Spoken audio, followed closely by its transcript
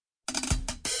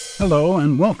Hello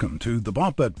and welcome to the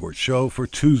Bob Edwards Show for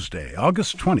Tuesday,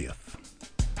 August 20th.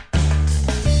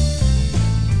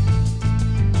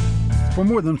 For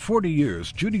more than 40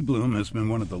 years, Judy Blume has been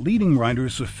one of the leading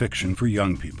writers of fiction for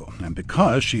young people. And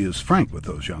because she is frank with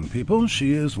those young people,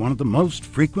 she is one of the most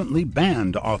frequently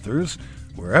banned authors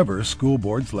wherever school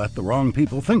boards let the wrong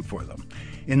people think for them.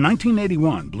 In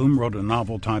 1981, Blume wrote a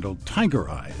novel titled Tiger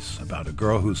Eyes about a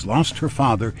girl who's lost her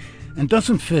father and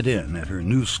doesn't fit in at her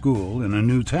new school in a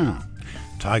new town.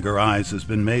 Tiger Eyes has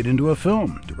been made into a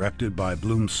film, directed by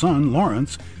Blume's son,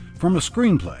 Lawrence, from a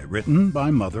screenplay written by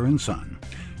mother and son.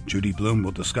 Judy Blume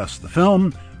will discuss the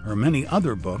film, her many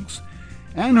other books,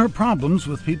 and her problems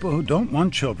with people who don't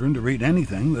want children to read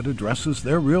anything that addresses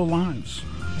their real lives.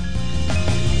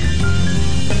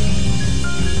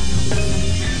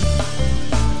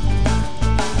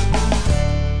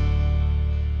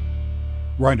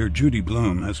 Writer Judy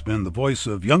Blume has been the voice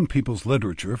of young people's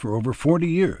literature for over 40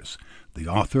 years. The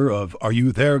author of Are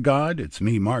You There, God? It's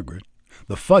Me, Margaret,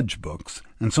 the Fudge books,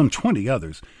 and some 20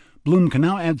 others, Blume can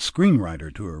now add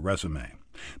screenwriter to her resume.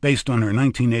 Based on her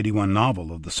 1981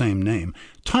 novel of the same name,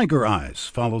 Tiger Eyes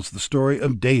follows the story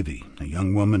of Davy, a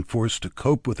young woman forced to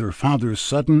cope with her father's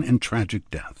sudden and tragic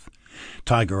death.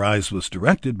 Tiger Eyes was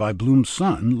directed by Blume's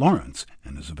son, Lawrence,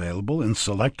 and is available in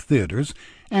select theaters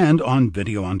and on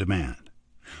video on demand.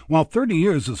 While 30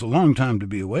 years is a long time to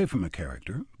be away from a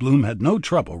character, Blume had no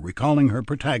trouble recalling her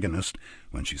protagonist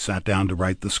when she sat down to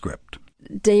write the script.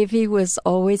 Davy was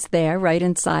always there right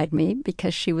inside me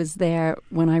because she was there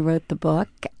when I wrote the book.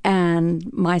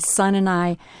 And my son and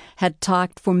I had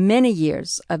talked for many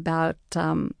years about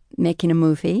making a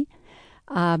movie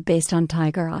based on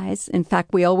Tiger Eyes. In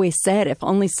fact, we always said if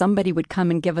only somebody would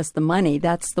come and give us the money,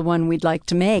 that's the one we'd like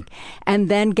to make. And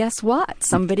then guess what?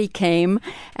 Somebody came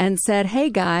and said, hey,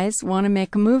 guys, want to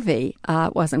make a movie?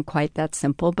 It wasn't quite that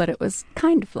simple, but it was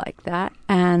kind of like that.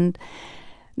 And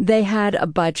they had a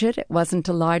budget. It wasn't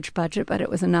a large budget, but it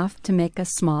was enough to make a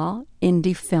small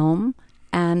indie film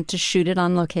and to shoot it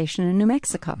on location in New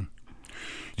Mexico.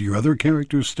 Do your other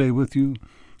characters stay with you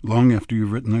long after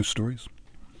you've written their stories?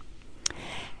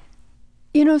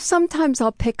 You know, sometimes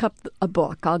I'll pick up a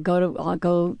book. I'll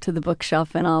go to the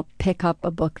bookshelf and I'll pick up a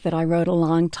book that I wrote a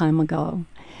long time ago.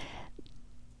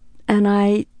 And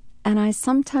I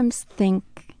sometimes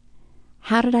think,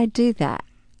 how did I do that?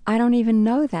 I don't even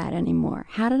know that anymore.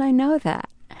 How did I know that?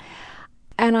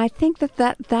 And I think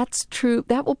that's true.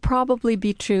 That will probably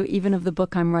be true even of the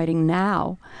book I'm writing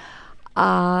now.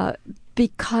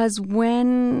 Because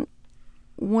when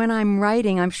I'm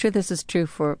writing, I'm sure this is true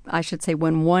for, I should say,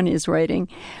 when one is writing,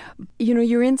 you know,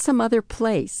 you're in some other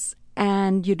place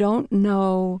and you don't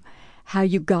know how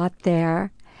you got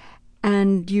there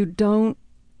and you don't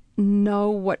know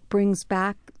what brings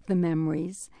back the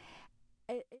memories.